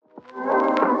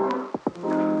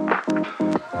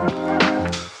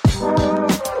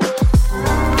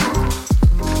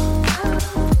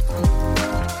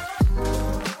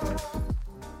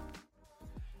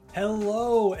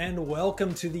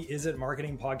Welcome to the Is It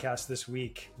Marketing podcast this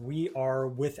week. We are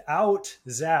without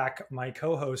Zach, my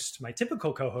co-host, my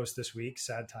typical co-host this week.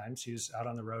 Sad times. He's out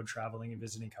on the road traveling and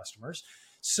visiting customers.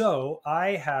 So I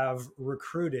have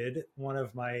recruited one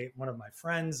of my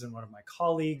friends and one of my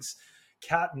colleagues,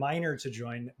 Cat Minor, to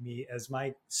join me as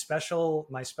my special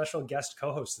guest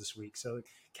co-host this week. So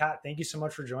Cat, thank you so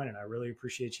much for joining. I really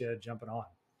appreciate you jumping on.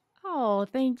 Oh,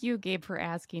 thank you, Gabe, for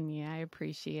asking me. I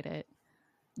appreciate it.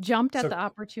 Jumped at the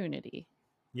opportunity.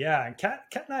 Yeah, and Kat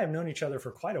and I have known each other for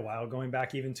quite a while, going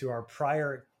back even to our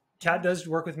prior. Kat does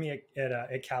work with me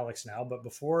at Calix now, but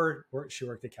before she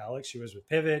worked at Calix, she was with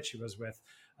Pivot. She was with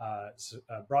a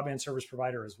Broadband Service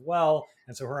Provider as well.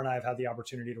 And so her and I have had the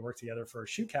opportunity to work together for a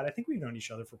shoot. Cat, I think we've known each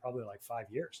other for probably like 5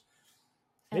 years,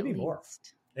 maybe more.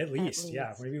 At least,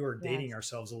 yeah. Maybe we're dating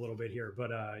ourselves a little bit here,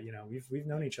 but we've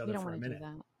known each other for a minute.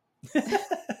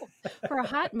 For a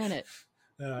hot minute.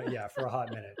 For a hot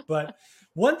minute. But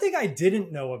one thing I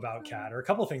didn't know about Kat, or a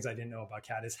couple of things I didn't know about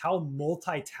Kat, is how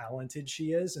multi-talented she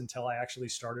is until I actually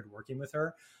started working with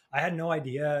her. I had no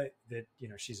idea that,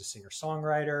 she's a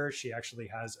singer-songwriter. She actually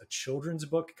has a children's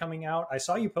book coming out. I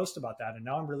saw you post about that, and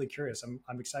now I'm really curious.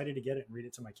 I'm excited to get it and read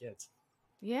it to my kids.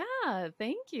 Yeah,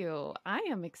 thank you. I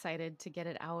am excited to get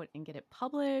it out and get it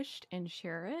published and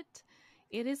share it.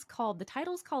 The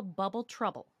title's called Bubble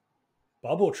Trouble.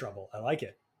 Bubble Trouble. I like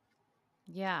it.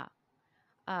 Yeah.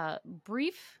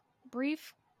 Brief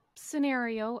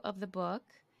scenario of the book.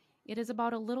 It is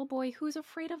about a little boy who's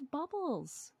afraid of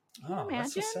bubbles. Can you imagine?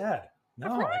 That's so sad.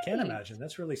 No, right. I can't imagine.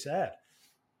 That's really sad.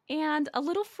 And a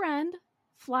little friend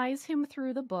flies him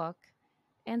through the book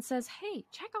and says, hey,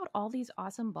 check out all these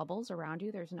awesome bubbles around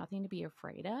you. There's nothing to be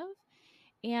afraid of.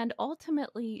 And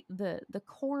ultimately, the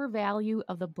core value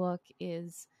of the book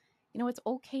is, it's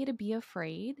okay to be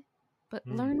afraid, but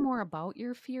learn more about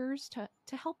your fears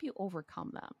to help you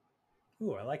overcome them.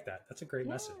 Ooh, I like that. That's a great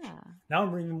message. Now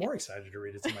I'm even more excited to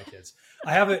read it to my kids.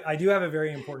 I do have a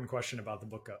very important question about the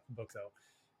book though.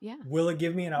 Yeah. Will it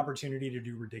give me an opportunity to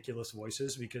do ridiculous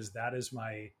voices? Because that is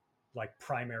my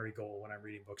primary goal when I'm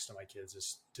reading books to my kids,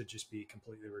 is to just be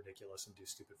completely ridiculous and do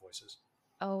stupid voices.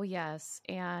 Oh, yes.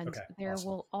 And there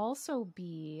will also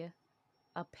be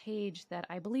a page that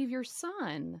I believe your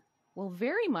son will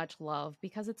very much love,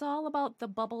 because it's all about the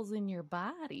bubbles in your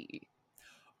body.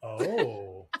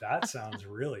 Oh, that sounds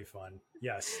really fun.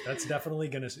 Yes, that's definitely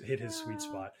going to hit his sweet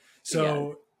spot.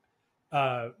 So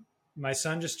my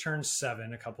son just turned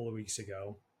 7 a couple of weeks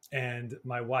ago, and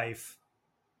my wife,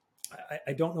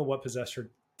 I don't know what possessed her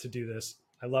to do this.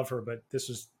 I love her, but this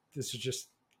was just,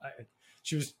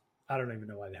 I don't even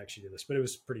know why the heck she did this, but it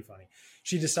was pretty funny.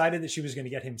 She decided that she was going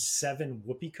to get him 7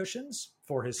 whoopee cushions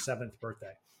for his 7th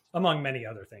birthday, among many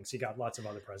other things. He got lots of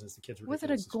other presents. The kids were Was it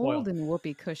a golden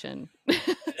whoopee cushion?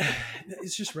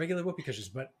 It's just regular whoopee cushions.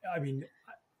 But I mean,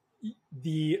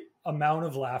 the amount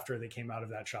of laughter that came out of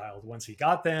that child once he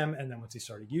got them, and then once he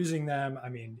started using them, I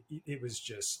mean, it was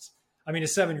just, a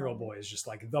 7-year-old boy is just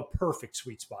like the perfect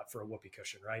sweet spot for a whoopee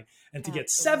cushion, right? And to get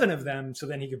 7 of them, so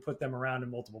then he could put them around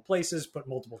in multiple places, put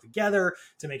multiple together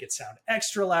to make it sound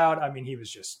extra loud. I mean, he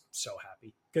was just so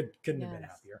happy. Couldn't have been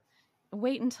happier.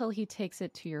 Wait until he takes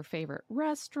it to your favorite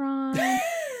restaurant,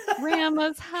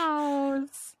 Grandma's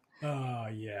house. Oh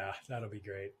yeah, that'll be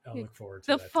great. I'll look forward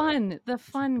to that. The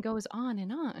fun goes on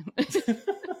and on.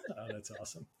 Oh, that's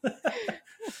awesome.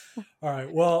 All right.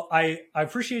 Well, I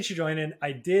appreciate you joining.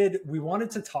 We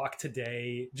wanted to talk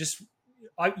today.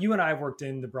 You and I have worked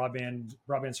in the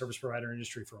broadband service provider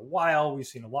industry for a while. We've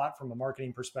seen a lot from a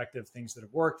marketing perspective, things that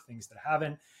have worked, things that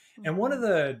haven't. Mm-hmm. And one of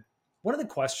the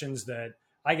questions that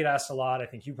I get asked a lot, I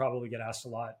think you probably get asked a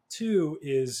lot too,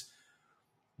 is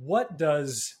what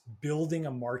does building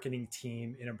a marketing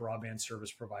team in a broadband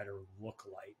service provider look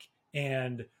like?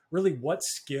 And really, what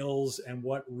skills and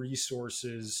what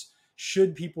resources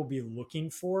should people be looking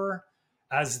for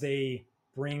as they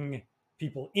bring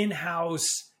people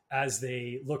in-house, as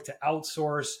they look to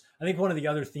outsource? I think one of the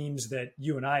other themes that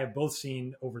you and I have both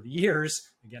seen over the years,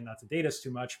 again, not to date us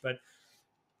too much, but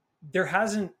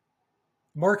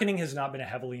marketing has not been a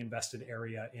heavily invested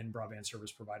area in broadband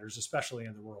service providers, especially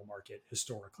in the rural market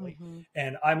historically. Mm-hmm.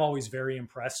 And I'm always very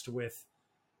impressed with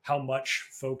how much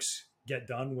folks get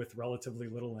done with relatively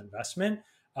little investment,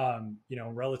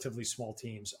 relatively small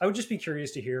teams. I would just be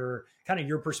curious to hear kind of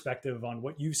your perspective on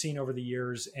what you've seen over the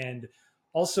years, and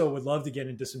also would love to get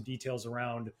into some details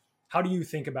around how do you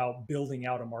think about building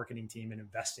out a marketing team and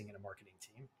investing in a marketing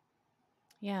team?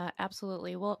 Yeah,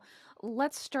 absolutely. Well,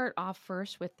 let's start off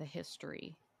first with the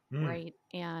history, right?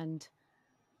 And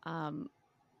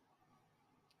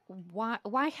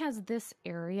why has this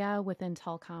area within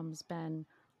telecoms been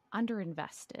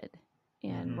underinvested?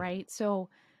 in, right? So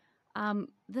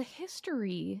the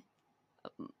history,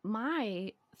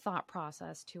 my thought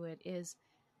process to it is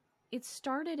it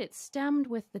stemmed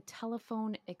with the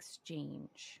telephone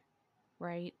exchange,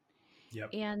 right? Yep.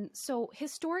 And so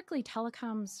historically,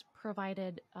 telecoms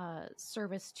provided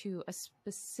service to a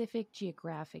specific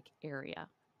geographic area,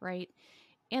 right?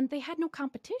 And they had no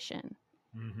competition.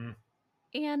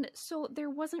 And so there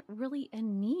wasn't really a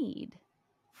need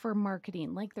for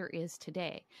marketing like there is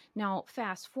today. Now,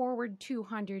 fast forward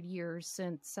 200 years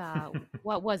since,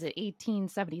 what was it,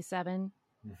 1877,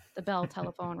 the Bell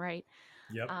telephone, right?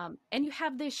 Yep. And you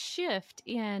have this shift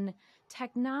in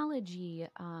technology,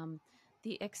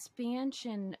 the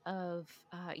expansion of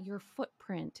your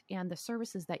footprint and the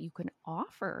services that you can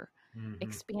offer,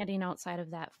 expanding outside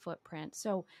of that footprint.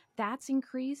 So that's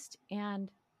increased.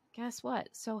 And guess what?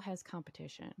 So has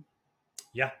competition.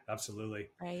 Yeah, absolutely.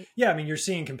 Right. Yeah. I mean, you're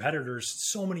seeing competitors,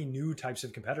 so many new types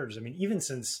of competitors. I mean, even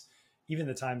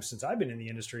the time since I've been in the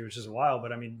industry, which is a while,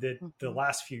 but I mean, the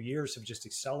last few years have just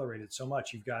accelerated so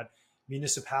much. You've got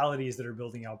municipalities that are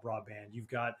building out broadband. You've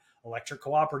got electric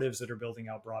cooperatives that are building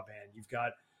out broadband. You've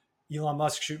got Elon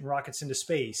Musk shooting rockets into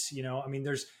space. I mean,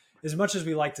 there's, as much as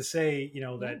we like to say,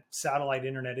 that satellite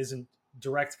internet isn't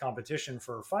direct competition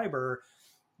for fiber,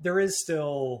 there is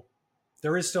still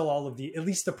all of at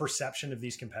least the perception of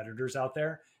these competitors out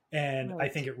there. And I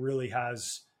think it really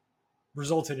has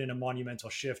resulted in a monumental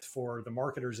shift for the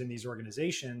marketers in these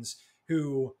organizations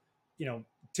who,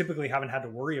 typically haven't had to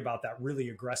worry about that really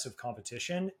aggressive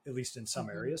competition, at least in some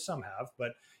areas. Some have,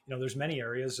 but there's many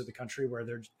areas of the country where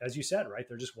there, as you said, right,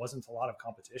 there just wasn't a lot of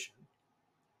competition.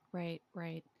 Right.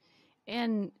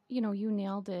 And, you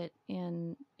nailed it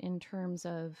in terms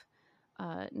of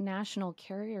national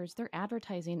carriers. Their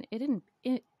advertising,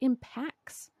 it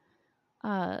impacts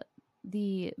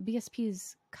the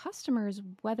BSP's customers,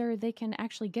 whether they can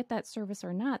actually get that service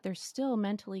or not. They're still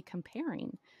mentally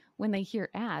comparing when they hear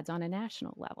ads on a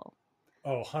national level.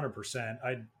 Oh, 100%.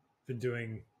 I'd been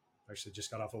doing, actually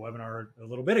just got off a webinar a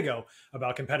little bit ago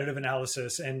about competitive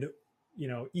analysis. And,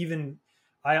 even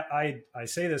I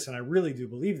say this, and I really do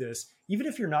believe this, even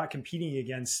if you're not competing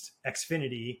against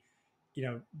Xfinity,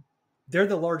 they're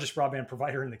the largest broadband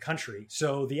provider in the country.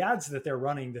 So the ads that they're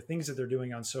running, the things that they're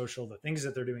doing on social, the things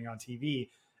that they're doing on TV,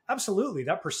 absolutely,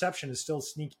 that perception is still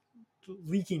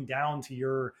leaking down to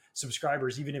your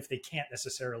subscribers, even if they can't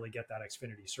necessarily get that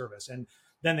Xfinity service. And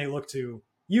then they look to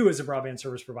you as a broadband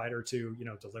service provider to,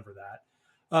 deliver that.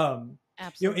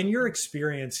 Absolutely. In your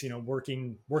experience,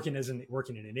 working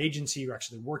in an agency, you're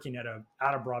actually working at a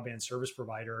broadband service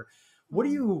provider. What do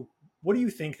you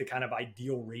think the kind of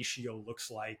ideal ratio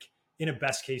looks like in a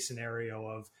best case scenario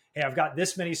of, hey, I've got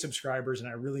this many subscribers and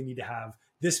I really need to have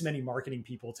this many marketing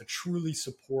people to truly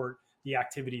support the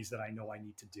activities that I know I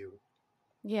need to do?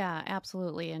 Yeah,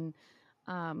 absolutely. And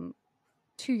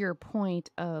to your point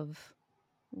of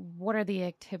what are the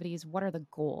activities, what are the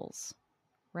goals,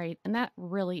 right? And that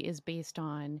really is based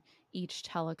on each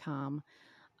telecom.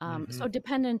 So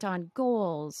dependent on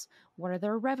goals, what are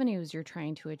the revenues you're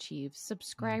trying to achieve,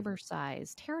 subscriber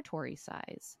size, territory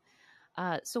size.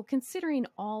 So considering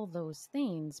all those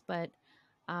things, but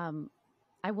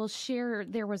I will share,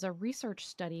 there was a research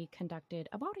study conducted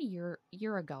about a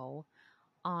year ago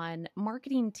on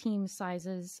marketing team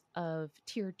sizes of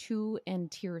tier 2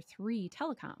 and tier 3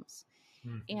 telecoms.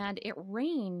 And it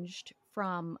ranged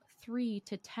from 3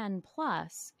 to 10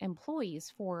 plus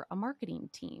employees for a marketing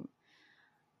team.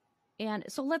 And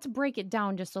so let's break it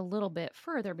down just a little bit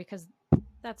further, because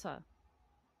that's a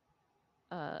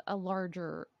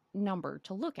larger number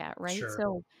to look at, right? Sure.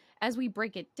 So as we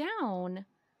break it down,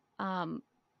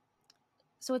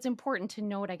 so it's important to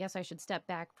note, I guess I should step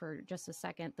back for just a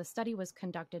second. The study was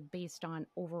conducted based on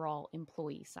overall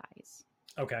employee size.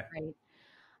 Okay. Right.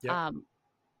 Yep.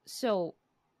 So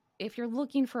if you're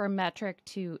looking for a metric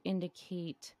to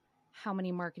indicate how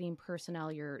many marketing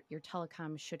personnel your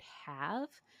telecom should have,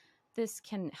 this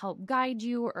can help guide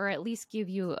you or at least give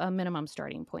you a minimum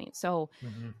starting point. So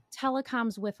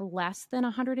telecoms with less than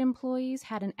 100 employees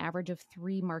had an average of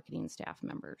 3 marketing staff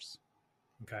members.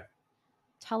 Okay.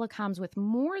 Telecoms with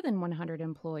more than 100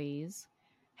 employees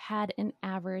had an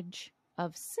average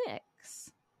of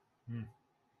 6.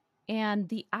 And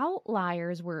the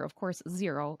outliers were, of course,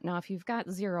 0. Now, if you've got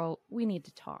 0, we need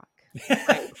to talk.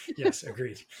 Yes,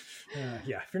 agreed.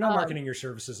 Yeah, if you're not marketing your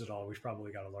services at all, we've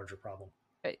probably got a larger problem.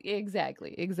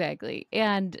 Exactly.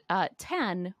 And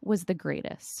 10 was the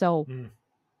greatest. So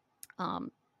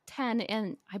 10,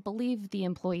 and I believe the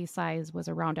employee size was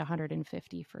around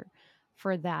 150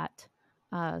 for that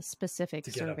specific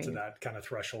to get up survey. to that kind of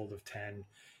threshold of 10.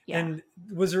 Yeah. And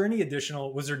was there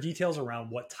details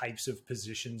around what types of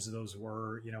positions those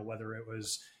were, whether it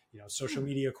was, social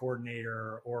media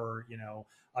coordinator or,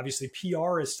 obviously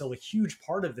PR is still a huge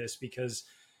part of this because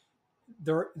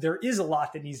there is a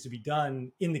lot that needs to be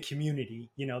done in the community.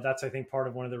 That's, I think, part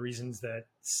of one of the reasons that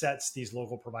sets these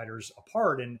local providers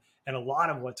apart. And a lot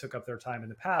of what took up their time in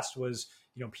the past was,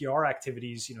 PR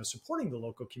activities, supporting the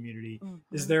local community.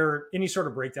 Mm-hmm. Is there any sort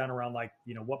of breakdown around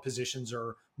what positions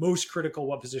are most critical,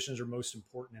 what positions are most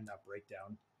important in that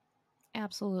breakdown?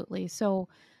 Absolutely. So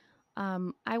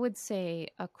I would say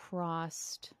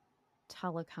across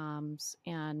telecoms,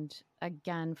 and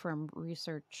again, from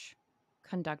research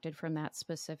conducted from that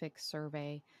specific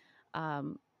survey,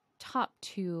 top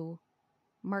 2,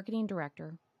 marketing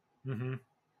director. Mm-hmm.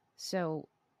 So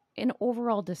an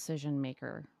overall decision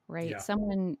maker, right? Yeah.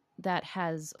 Someone that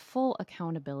has full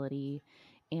accountability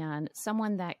and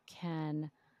someone that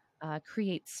can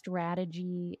create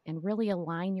strategy and really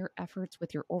align your efforts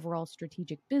with your overall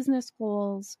strategic business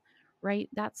goals, right?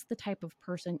 That's the type of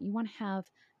person you want to have,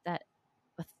 that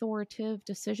authoritative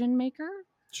decision maker,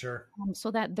 Sure.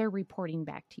 so that they're reporting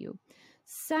back to you.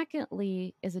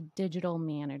 Secondly is a digital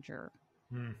manager.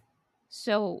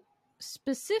 So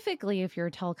specifically, if you're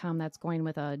a telecom that's going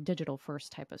with a digital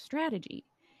first type of strategy.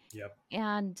 Yep.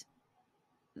 And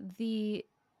the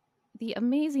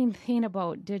amazing thing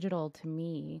about digital to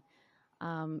me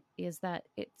is that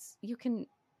you can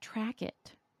track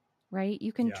it, right?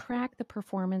 You can track the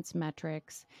performance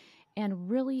metrics and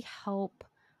really help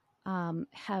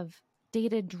have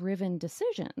data-driven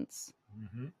decisions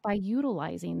by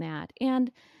utilizing that. And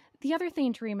the other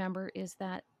thing to remember is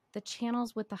that the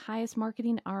channels with the highest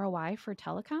marketing ROI for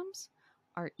telecoms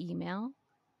are email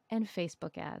and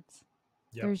Facebook ads.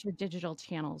 Yep. There's your digital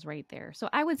channels right there. So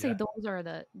I would say those are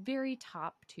the very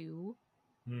top 2.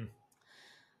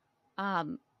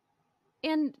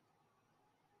 And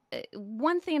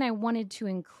one thing I wanted to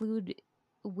include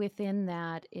within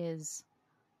that is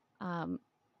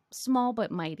small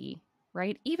but mighty,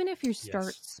 right? Even if you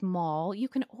start small, you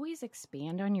can always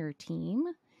expand on your team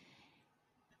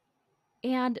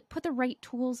and put the right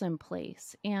tools in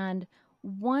place. And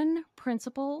one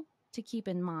principle to keep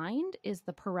in mind is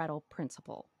the Pareto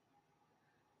principle.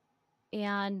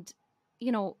 And,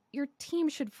 your team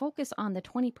should focus on the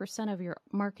 20% of your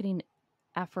marketing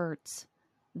efforts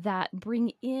that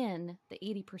bring in the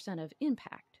 80% of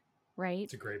impact, right?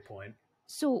 That's a great point.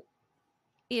 So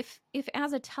if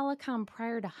as a telecom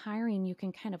prior to hiring, you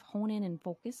can kind of hone in and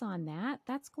focus on that,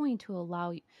 that's going to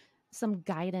allow some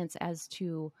guidance as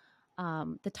to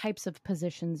the types of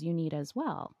positions you need as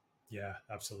well. Yeah,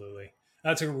 absolutely.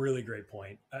 That's a really great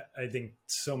point. I think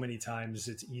so many times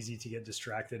it's easy to get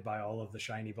distracted by all of the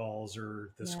shiny balls or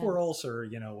the squirrels or,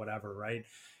 whatever, right?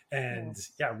 And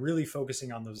really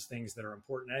focusing on those things that are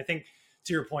important. And I think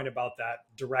to your point about that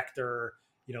director,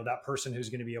 that person who's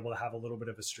going to be able to have a little bit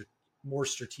of a more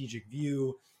strategic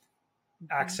view,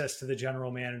 access to the general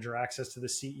manager, access to the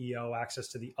CEO, access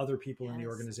to the other people in the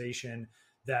organization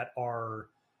that are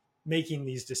making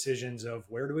these decisions of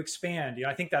where to expand.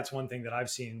 I think that's one thing that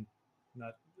I've seen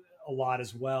a lot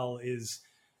as well is,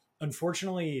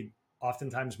 unfortunately,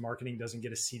 oftentimes marketing doesn't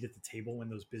get a seat at the table when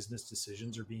those business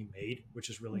decisions are being made, which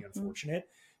is really unfortunate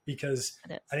because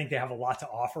I think they have a lot to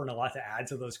offer and a lot to add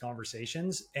to those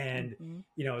conversations. And,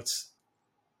 it's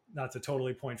not to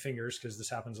totally point fingers because this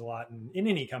happens a lot in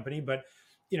any company, but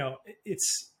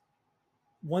it's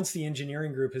once the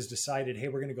engineering group has decided, hey,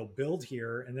 we're going to go build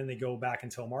here. And then they go back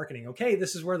and tell marketing, okay,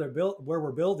 this is where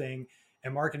we're building.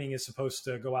 And marketing is supposed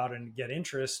to go out and get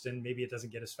interest. And maybe it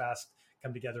doesn't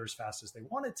come together as fast as they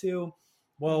want it to.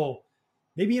 Well,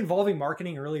 maybe involving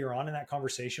marketing earlier on in that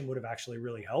conversation would have actually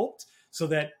really helped so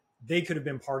that they could have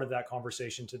been part of that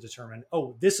conversation to determine,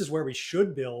 oh, this is where we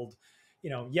should build.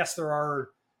 Yes, there are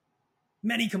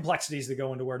many complexities that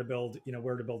go into where to build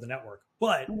a network,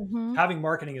 but having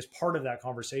marketing as part of that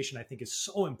conversation, I think is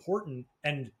so important.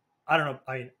 And I don't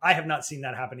know, I have not seen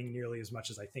that happening nearly as much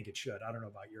as I think it should. I don't know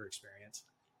about your experience.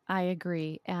 I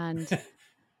agree. And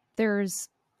there's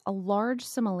a large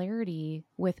similarity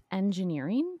with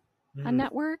engineering a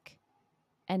network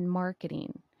and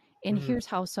marketing. And here's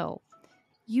how so.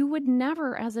 You would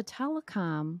never, as a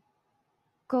telecom,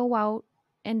 go out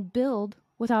and build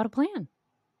without a plan.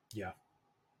 Yeah.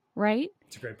 Right?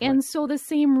 That's a great point. And so the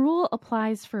same rule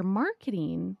applies for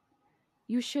marketing.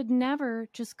 You should never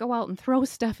just go out and throw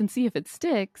stuff and see if it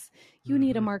sticks. You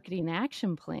need a marketing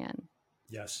action plan.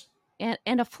 Yes.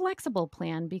 And a flexible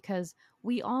plan, because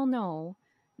we all know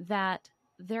that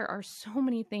there are so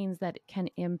many things that can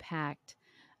impact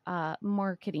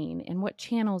marketing and what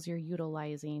channels you're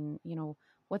utilizing,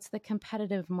 what's the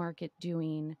competitive market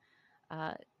doing.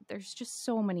 There's just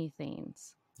so many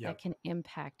things that can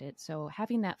impact it. So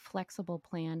having that flexible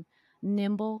plan,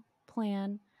 nimble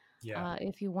plan,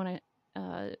 if you want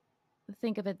to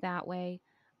think of it that way,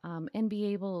 and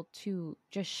be able to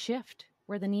just shift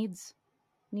where the needs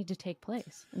need to take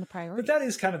place and the priorities. But that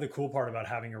is kind of the cool part about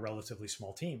having a relatively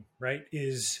small team, right?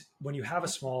 Is when you have a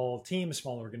small team, a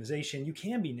small organization, you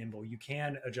can be nimble, you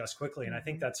can adjust quickly. And I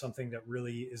think that's something that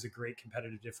really is a great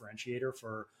competitive differentiator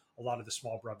for a lot of the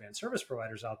small broadband service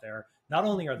providers out there. Not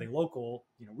only are they local,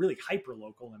 really hyper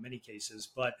local in many cases,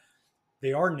 but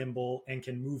they are nimble and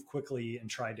can move quickly and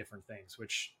try different things,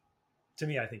 which to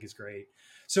me, I think is great.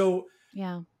 So,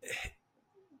 you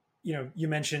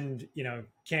mentioned,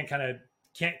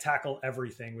 can't tackle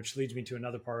everything, which leads me to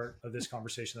another part of this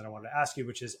conversation that I wanted to ask you,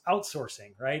 which is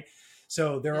outsourcing, right?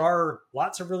 So there are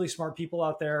lots of really smart people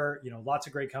out there, lots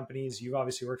of great companies. You've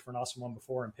obviously worked for an awesome one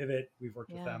before in Pivot. We've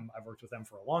worked with them. I've worked with them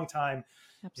for a long time.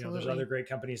 Absolutely. There's other great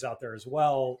companies out there as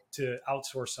well to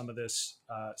outsource some of this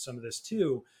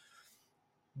too.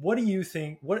 What do you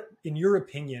think, in your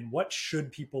opinion, what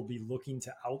should people be looking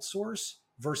to outsource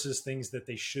versus things that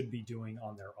they should be doing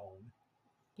on their own?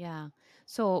 Yeah.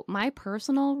 So my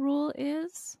personal rule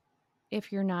is,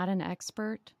 if you're not an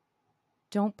expert,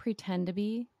 don't pretend to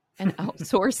be and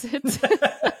outsource it.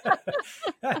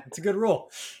 Yeah, it's a good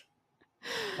rule.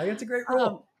 I think it's a great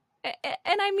rule.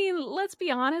 And I mean, let's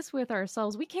be honest with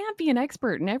ourselves. We can't be an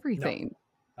expert in everything.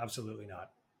 No, absolutely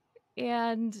not.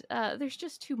 And there's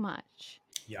just too much.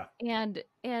 Yeah. And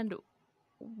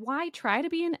why try to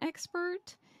be an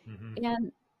expert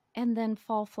and then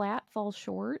fall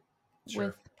short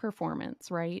with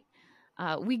performance, right?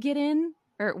 We get in,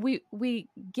 or we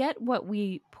get what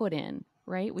we put in,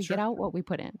 right? We get out what we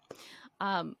put in.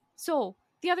 So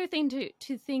the other thing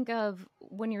to think of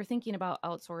when you're thinking about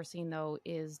outsourcing, though,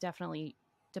 is definitely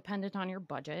dependent on your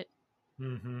budget,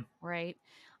 right?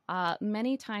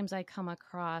 Many times I come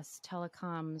across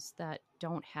telecoms that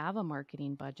don't have a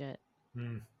marketing budget.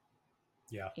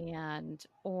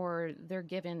 Or they're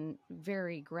given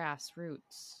very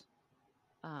grassroots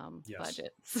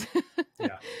budgets,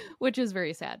 which is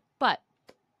very sad. But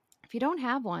if you don't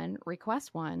have one,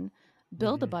 request one,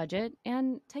 build a budget,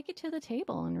 and take it to the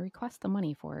table and request the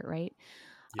money for it, right?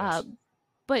 Yes.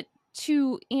 But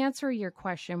to answer your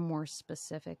question more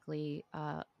specifically,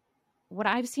 what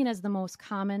I've seen as the most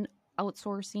common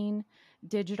outsourcing,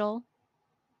 digital,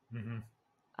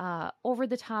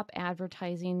 over-the-top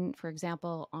advertising, for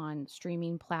example, on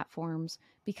streaming platforms,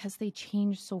 because they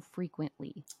change so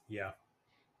frequently. Yeah.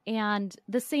 And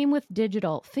the same with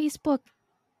digital. Facebook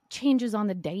changes on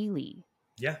the daily.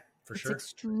 Yeah, for sure. It's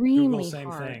extremely Google,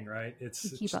 same hard thing, right? It's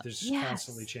just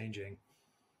constantly changing.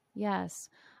 Yes.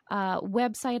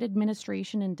 Website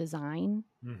administration and design,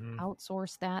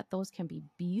 outsource that. Those can be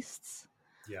beasts.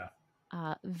 Yeah.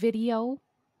 Video.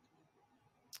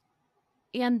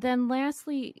 And then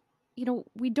lastly,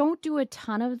 we don't do a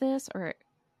ton of this,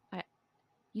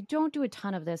 you don't do a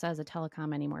ton of this as a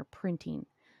telecom anymore, printing.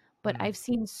 But I've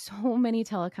seen so many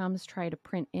telecoms try to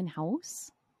print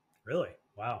in-house. Really?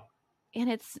 Wow. And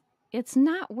it's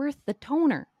not worth the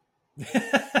toner.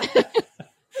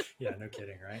 Yeah, no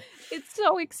kidding, right? It's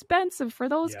so expensive for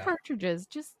those cartridges.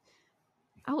 Just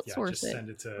outsource just it. Send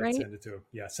it to right? Send it to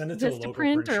just a local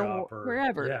print shop or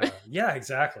wherever. Yeah,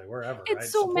 exactly, wherever. It's right?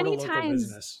 so Support many a local times.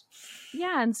 Business.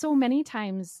 Yeah, and so many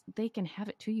times they can have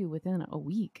it to you within a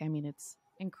week. I mean, it's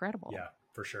incredible. Yeah,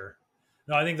 for sure.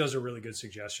 No, I think those are really good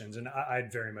suggestions. And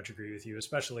I'd very much agree with you,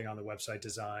 especially on the website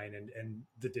design and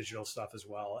the digital stuff as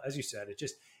well. As you said,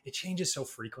 it changes so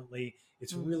frequently.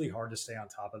 It's really hard to stay on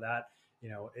top of that.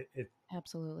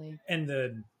 Absolutely.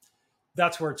 And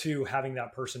that's where too, having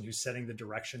that person who's setting the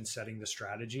direction, setting the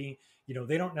strategy,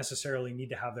 they don't necessarily need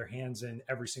to have their hands in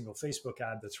every single Facebook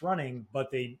ad that's running, but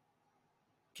they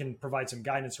can provide some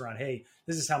guidance around, hey,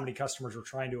 this is how many customers we're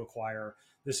trying to acquire.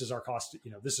 This is our cost.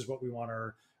 This is what we want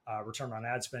our return on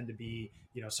ad spend to be,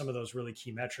 some of those really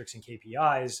key metrics and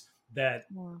KPIs that,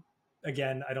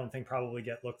 again, I don't think probably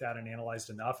get looked at and analyzed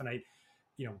enough. And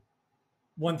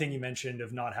one thing you mentioned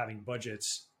of not having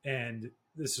budgets, and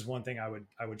this is one thing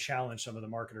I would challenge some of the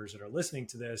marketers that are listening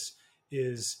to this,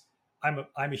 is I'm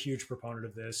a huge proponent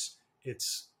of this.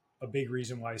 It's a big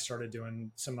reason why I started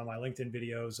doing some of my LinkedIn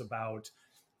videos about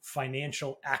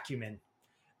financial acumen.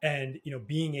 And,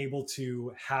 being able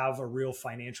to have a real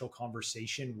financial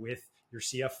conversation with your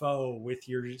CFO, with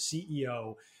your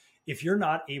CEO, if you're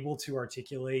not able to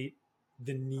articulate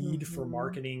the need for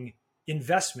marketing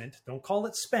investment, don't call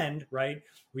it spend, right?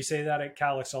 We say that at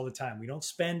Calix all the time. We don't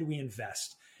spend, we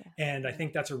invest. And I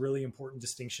think that's a really important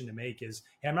distinction to make is,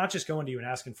 hey, I'm not just going to you and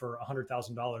asking for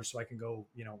 $100,000 so I can go,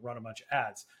 run a bunch of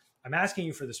ads. I'm asking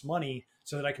you for this money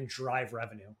so that I can drive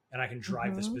revenue and I can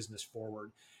drive this business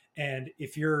forward. And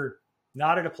if you're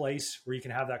not at a place where you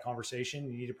can have that conversation,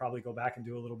 you need to probably go back and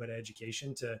do a little bit of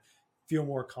education to feel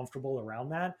more comfortable around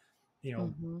that.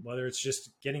 Whether it's just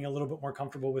getting a little bit more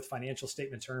comfortable with financial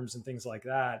statement terms and things like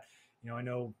that. I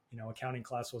know, accounting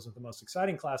class wasn't the most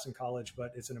exciting class in college,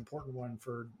 but it's an important one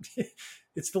for,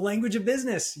 it's the language of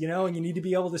business, and you need to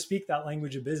be able to speak that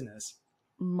language of business.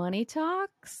 Money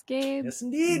talks, Gabe. Yes,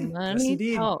 indeed.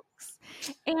 Money talks.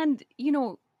 And,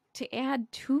 to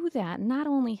add to that, not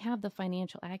only have the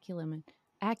financial acumen,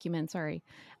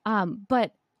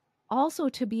 but also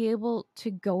to be able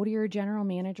to go to your general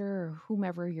manager or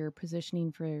whomever you're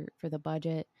positioning for the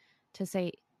budget to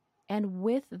say, and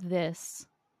with this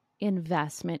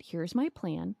investment, here's my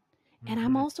plan. And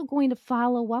I'm also going to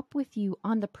follow up with you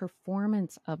on the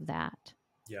performance of that.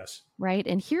 Yes. Right.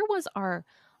 And here was our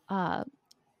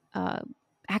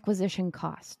acquisition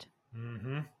cost.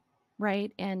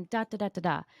 Right. And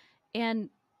And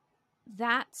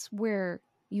that's where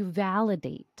you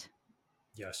validate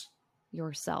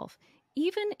yourself.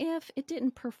 Even if it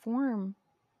didn't perform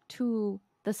to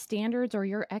the standards or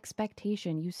your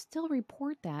expectation, you still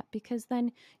report that because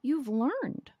then you've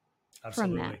learned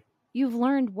from that. You've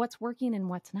learned what's working and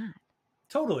what's not.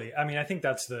 Totally. I mean, I think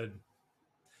that's the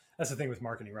thing with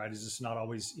marketing, right? Is it's not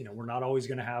always, we're not always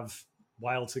going to have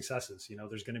wild successes.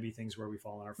 There's going to be things where we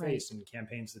fall on our face and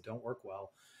campaigns that don't work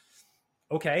well.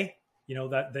 Okay.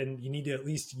 That then you need to at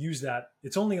least use that.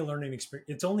 It's only a learning experience.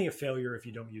 It's only a failure if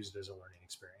you don't use it as a learning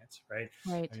experience. Right.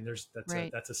 I mean,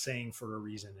 that's a saying for a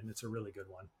reason, and it's a really good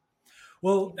one.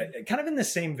 Well, kind of in the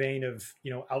same vein of,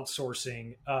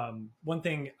 outsourcing. One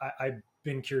thing I've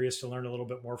been curious to learn a little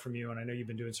bit more from you, and I know you've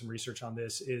been doing some research on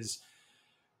this, is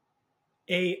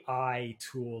AI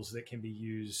tools that can be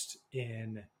used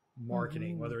in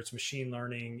marketing, whether it's machine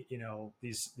learning,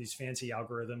 these fancy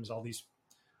algorithms, all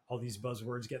these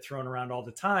buzzwords get thrown around all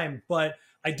the time. But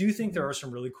I do think there are some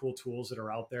really cool tools that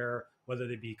are out there, whether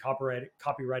they be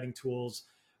copywriting tools.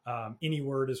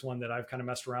 AnyWord is one that I've kind of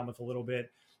messed around with a little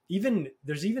bit.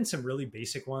 There's even some really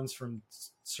basic ones from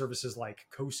services like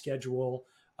CoSchedule,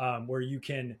 where you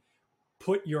can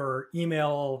put your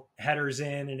email headers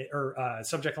in or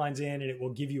subject lines in, and it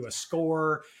will give you a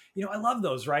score. I love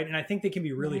those, right? And I think they can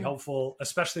be really helpful,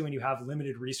 especially when you have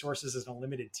limited resources as a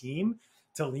limited team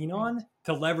to lean on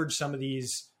to leverage some of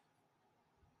this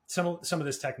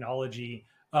technology.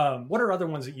 What are other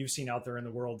ones that you've seen out there in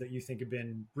the world that you think have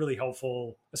been really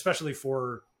helpful, especially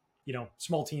for,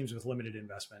 small teams with limited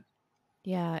investment?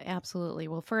 Yeah, absolutely.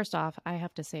 Well, first off, I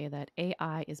have to say that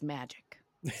AI is magic.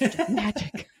 It's just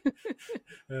magic.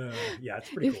 Yeah, it's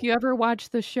pretty cool. If you ever watch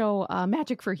the show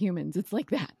Magic for Humans, it's like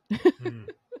that.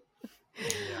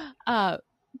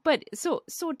 But so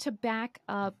to back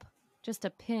up just a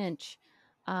pinch,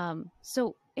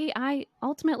 so AI,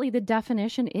 ultimately the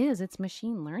definition is it's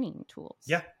machine learning tools.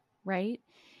 Yeah. Right.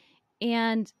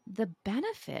 And the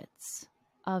benefits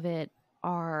of it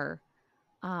are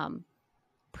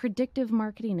predictive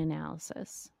marketing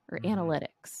analysis or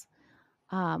analytics,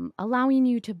 allowing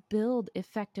you to build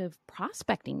effective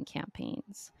prospecting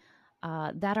campaigns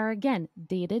that are, again,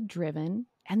 data-driven,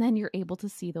 and then you're able to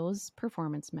see those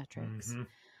performance metrics.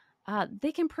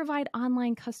 They can provide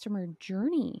online customer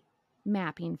journey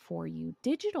mapping for you,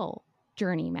 digital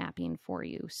journey mapping for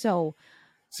you. So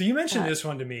you mentioned this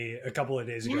one to me a couple of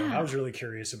days ago, and I was really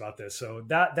curious about this. So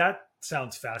that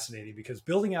sounds fascinating because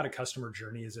building out a customer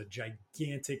journey is a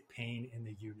gigantic pain in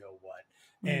the you-know-what,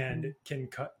 and can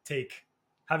take,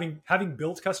 having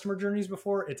built customer journeys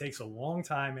before, it takes a long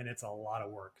time and it's a lot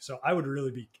of work. So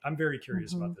I'm very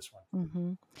curious about this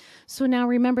one. So now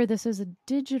remember, this is a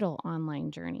digital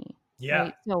online journey. Yeah.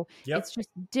 Right? So it's just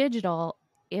digital.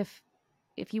 If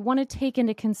you want to take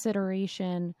into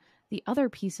consideration the other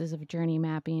pieces of journey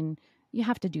mapping, you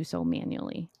have to do so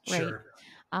manually, right? Sure.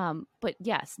 But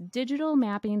yes, digital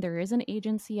mapping, there is an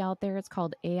agency out there. It's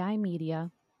called AI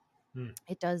Media.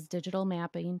 It does digital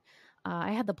mapping.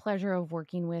 I had the pleasure of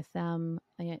working with them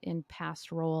in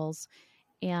past roles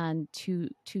and to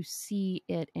see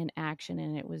it in action.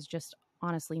 And it was just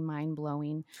honestly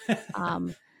mind-blowing.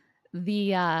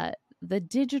 The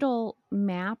digital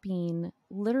mapping,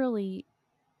 literally,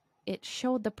 it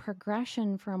showed the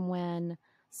progression from when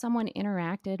someone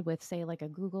interacted with, say, like a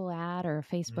Google ad or a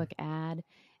Facebook ad,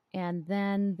 and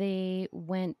then they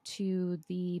went to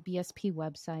the BSP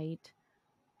website,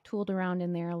 tooled around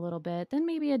in there a little bit. Then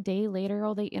maybe a day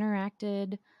later, they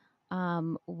interacted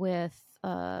with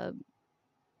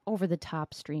over the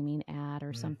top streaming ad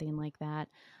or something like that.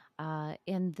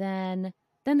 And then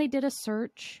they did a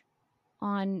search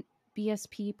on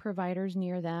BSP providers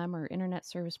near them or internet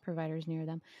service providers near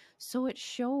them. So it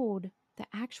showed the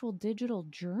actual digital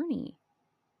journey.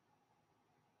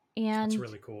 And that's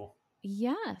really cool.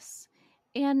 Yes.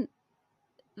 And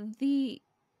the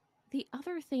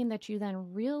other thing that you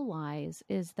then realize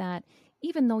is that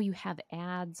even though you have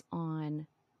ads on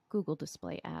Google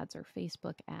Display Ads or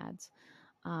Facebook ads,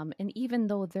 and even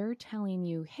though they're telling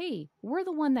you, hey, we're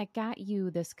the one that got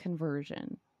you this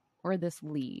conversion or this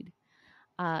lead,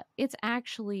 it's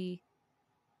actually,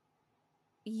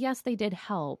 yes, they did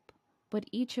help, but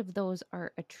each of those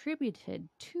are attributed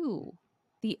to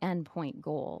the endpoint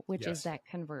goal, which is that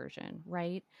conversion,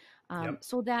 right?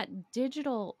 So that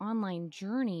digital online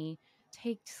journey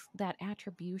takes that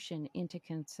attribution into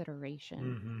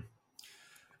consideration.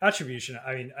 Attribution.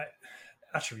 I mean,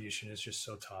 attribution is just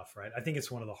so tough, right? I think it's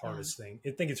one of the hardest things.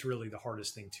 I think it's really the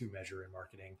hardest thing to measure in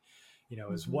marketing.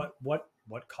 Is what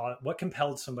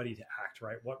compelled somebody to act,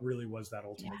 right? What really was that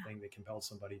ultimate thing that compelled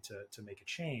somebody to make a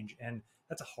change? And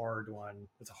that's a hard one.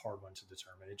 It's a hard one to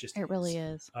determine. It really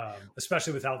is.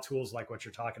 Especially without tools like what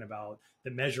you're talking about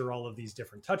that measure all of these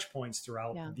different touch points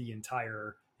throughout the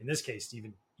entire, in this case,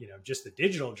 even, just the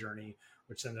digital journey,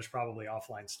 which then there's probably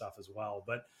offline stuff as well.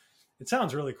 But it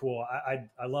sounds really cool.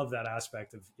 I love that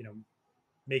aspect of,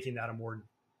 making that a more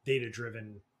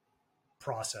data-driven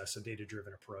process, a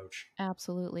data-driven approach.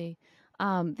 Absolutely.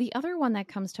 The other one that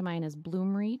comes to mind is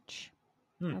Bloomreach.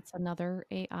 That's another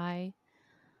AI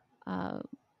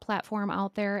platform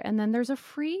out there. And then there's a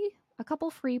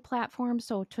couple free platforms.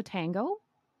 So Totango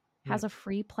has a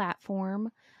free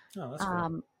platform. Oh, that's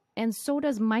cool. And so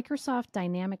does Microsoft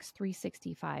Dynamics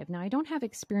 365. Now, I don't have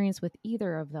experience with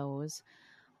either of those.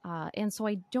 And so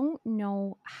I don't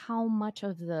know how much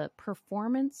of the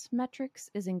performance metrics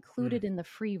is included in the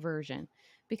free version,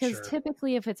 because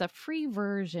typically if it's a free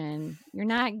version, you're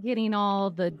not getting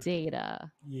all the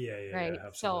data. Right? Yeah,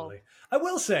 absolutely. So, I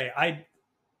will say, I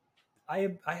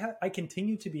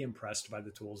continue to be impressed by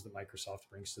the tools that Microsoft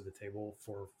brings to the table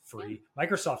for free.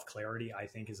 Microsoft Clarity, I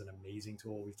think, is an amazing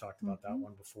tool. We've talked about that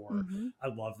one before. I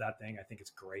love that thing. I think it's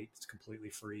great. It's completely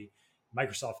free.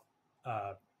 Microsoft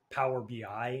Power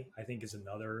BI, I think, is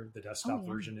another. The desktop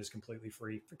version is completely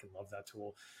free. Freaking love that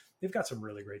tool. They've got some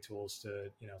really great tools to,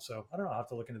 so I don't know. I'll have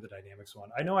to look into the Dynamics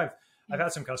one. I know I've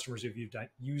had some customers who've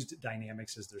used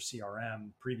Dynamics as their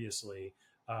CRM previously.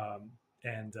 I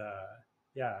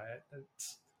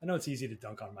know it's easy to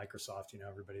dunk on Microsoft.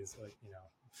 Everybody's like,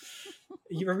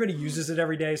 everybody uses it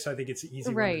every day. So I think it's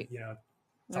easy right. to,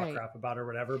 talk crap about it or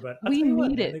whatever, but we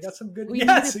need it. They got some good,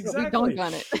 exactly. We dunk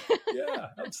on it. Yeah,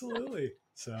 absolutely.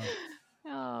 So,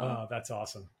 that's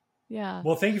awesome. Yeah.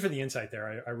 Well, thank you for the insight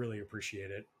there. I really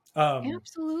appreciate it.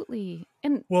 Absolutely.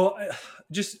 And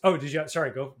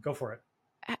sorry, go for it.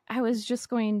 I was just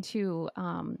going to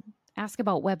ask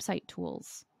about website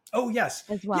tools. Oh, yes.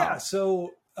 As well. Yeah.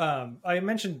 So I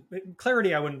mentioned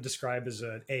Clarity. I wouldn't describe as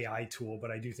an AI tool,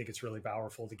 but I do think it's really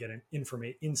powerful to get an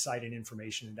insight and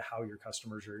information into how your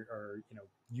customers are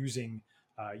using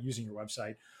your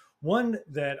website. One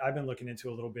that I've been looking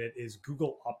into a little bit is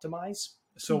Google Optimize.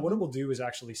 So what it will do is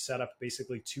actually set up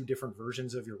basically two different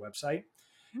versions of your website,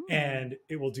 and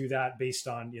it will do that based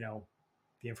on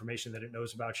the information that it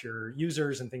knows about your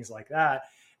users and things like that,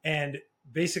 and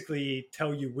basically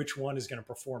tell you which one is going to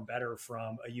perform better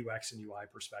from a UX and UI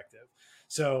perspective.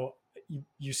 So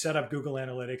you set up Google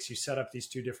Analytics, you set up these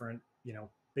two different,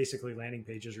 basically landing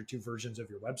pages or two versions of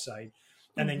your website,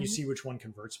 and then you see which one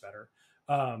converts better.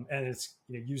 And it's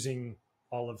using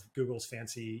all of Google's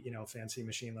fancy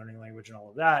machine learning language and all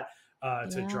of that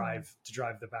to drive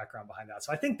the background behind that.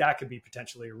 So I think that could be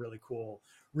potentially a really cool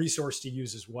resource to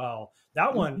use as well.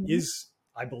 That one is,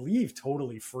 I believe,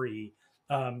 totally free.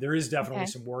 There is definitely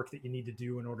some work that you need to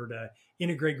do in order to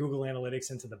integrate Google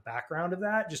Analytics into the background of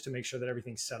that, just to make sure that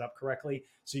everything's set up correctly,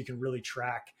 so you can really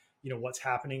track, what's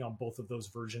happening on both of those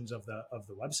versions of the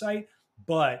website.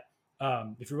 But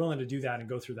if you're willing to do that and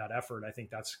go through that effort, I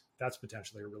think that's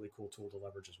potentially a really cool tool to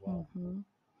leverage as well.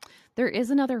 There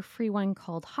is another free one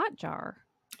called Hotjar.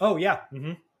 Oh yeah.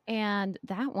 And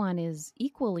that one is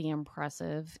equally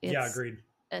impressive. It's agreed.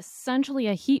 Essentially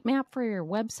a heat map for your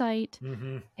website.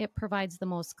 It provides the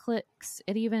most clicks.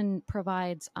 It even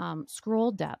provides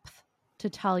scroll depth to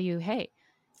tell you, hey,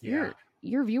 your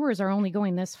viewers are only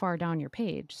going this far down your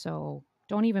page, so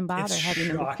don't even bother having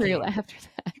the material after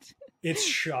that. It's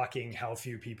shocking how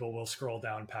few people will scroll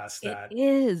down past that. It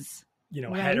is.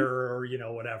 Right. header or,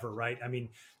 whatever, right? I mean,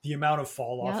 the amount of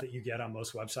fall off that you get on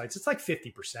most websites, it's like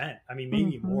 50%. I mean,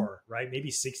 maybe more, right?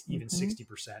 Maybe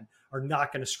 60% are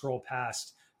not going to scroll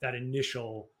past that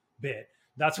initial bit.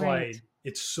 That's why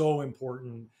it's so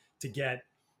important to get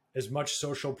as much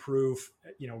social proof,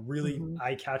 really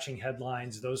eye-catching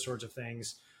headlines, those sorts of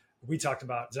things. Zach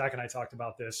and I talked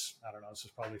about this, I don't know, this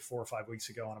was probably 4 or 5 weeks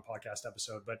ago on a podcast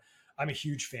episode, but I'm a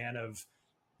huge fan of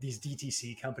these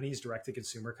DTC companies,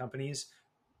 direct-to-consumer companies.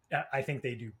 I think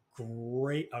they do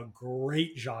a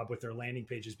great job with their landing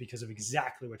pages because of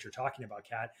exactly what you're talking about,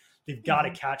 Kat. They've got to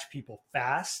catch people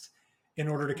fast in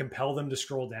order to compel them to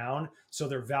scroll down. So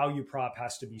their value prop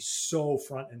has to be so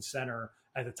front and center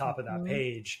at the top of that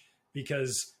page,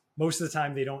 because most of the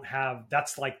time they don't have,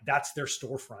 that's their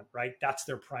storefront, right? That's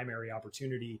their primary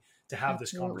opportunity to have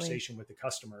this conversation with the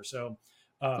customer. So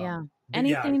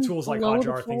tools like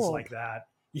Hotjar, things like that.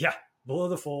 Yeah. Below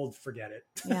the fold, forget it.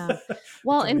 Yeah.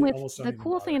 Well, and with the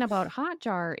cool thing about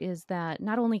Hotjar is that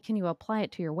not only can you apply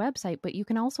it to your website, but you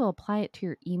can also apply it to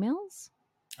your emails.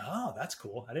 Oh, that's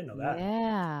cool. I didn't know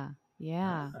that.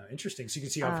 Yeah. Interesting. So you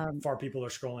can see how far people are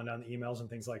scrolling down the emails and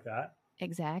things like that.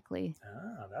 Exactly.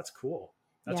 That's cool.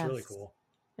 That's really cool.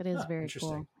 It is very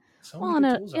cool. So and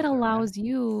it allows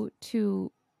you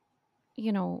to,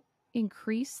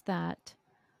 increase that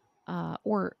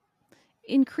or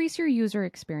increase your user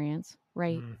experience,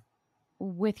 right?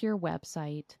 With your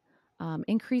website,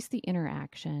 increase the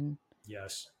interaction.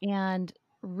 Yes. And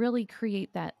really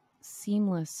create that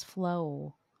seamless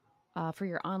flow for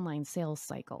your online sales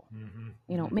cycle.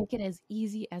 Make it as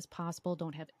easy as possible.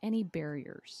 Don't have any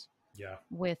barriers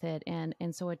with it.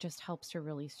 And so it just helps to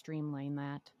really streamline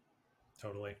that.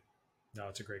 Totally. No,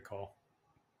 it's a great call.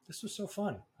 This was so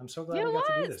fun. I'm so glad we got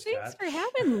to do this, Thanks Kat. for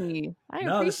having me.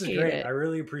 This is great. I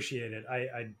really appreciate it.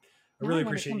 I really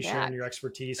appreciate you sharing your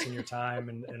expertise and your time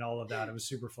and all of that. It was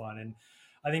super fun. And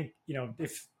I think,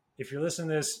 if you're listening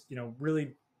to this,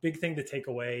 really big thing to take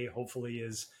away, hopefully,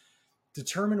 is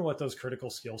determine what those critical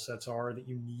skill sets are that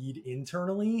you need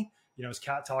internally. As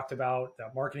Kat talked about,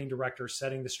 that marketing director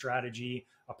setting the strategy,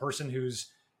 a person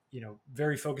who's,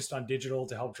 very focused on digital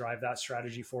to help drive that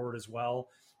strategy forward as well.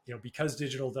 Because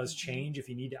digital does change, if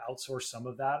you need to outsource some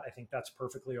of that, I think that's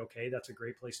perfectly okay. That's a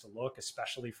great place to look,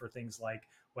 especially for things like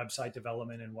website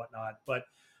development and whatnot. But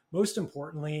most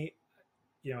importantly,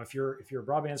 if you're a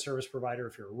broadband service provider,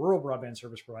 if you're a rural broadband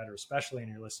service provider, especially,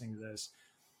 and you're listening to this,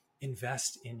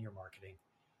 invest in your marketing.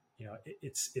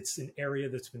 It's an area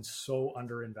that's been so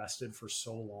underinvested for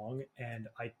so long. And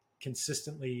I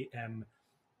consistently am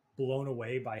blown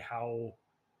away by how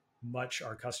much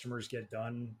our customers get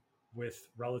done with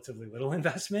relatively little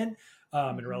investment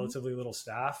and relatively little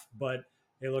staff. But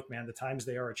hey, look, man, the times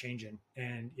they are changing,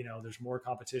 and there's more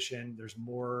competition.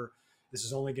 This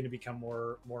is only going to become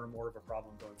more and more of a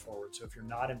problem going forward. So if you're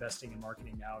not investing in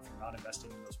marketing now, if you're not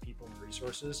investing in those people and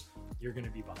resources, you're going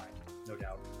to be behind, no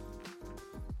doubt.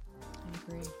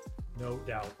 I agree. No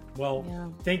doubt.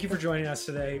 Well, thank you for joining us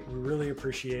today. We really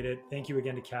appreciate it. Thank you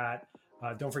again to Kat.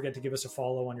 Don't forget to give us a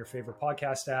follow on your favorite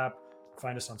podcast app.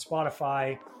 Find us on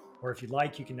Spotify. Or if you'd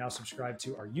like, you can now subscribe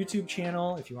to our YouTube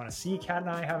channel. If you want to see Kat and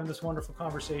I having this wonderful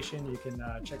conversation, you can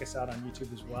check us out on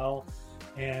YouTube as well.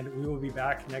 And we will be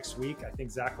back next week. I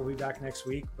think Zach will be back next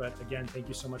week. But again, thank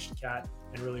you so much to Kat,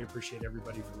 and really appreciate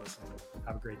everybody for listening.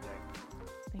 Have a great day.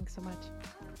 Thanks so much.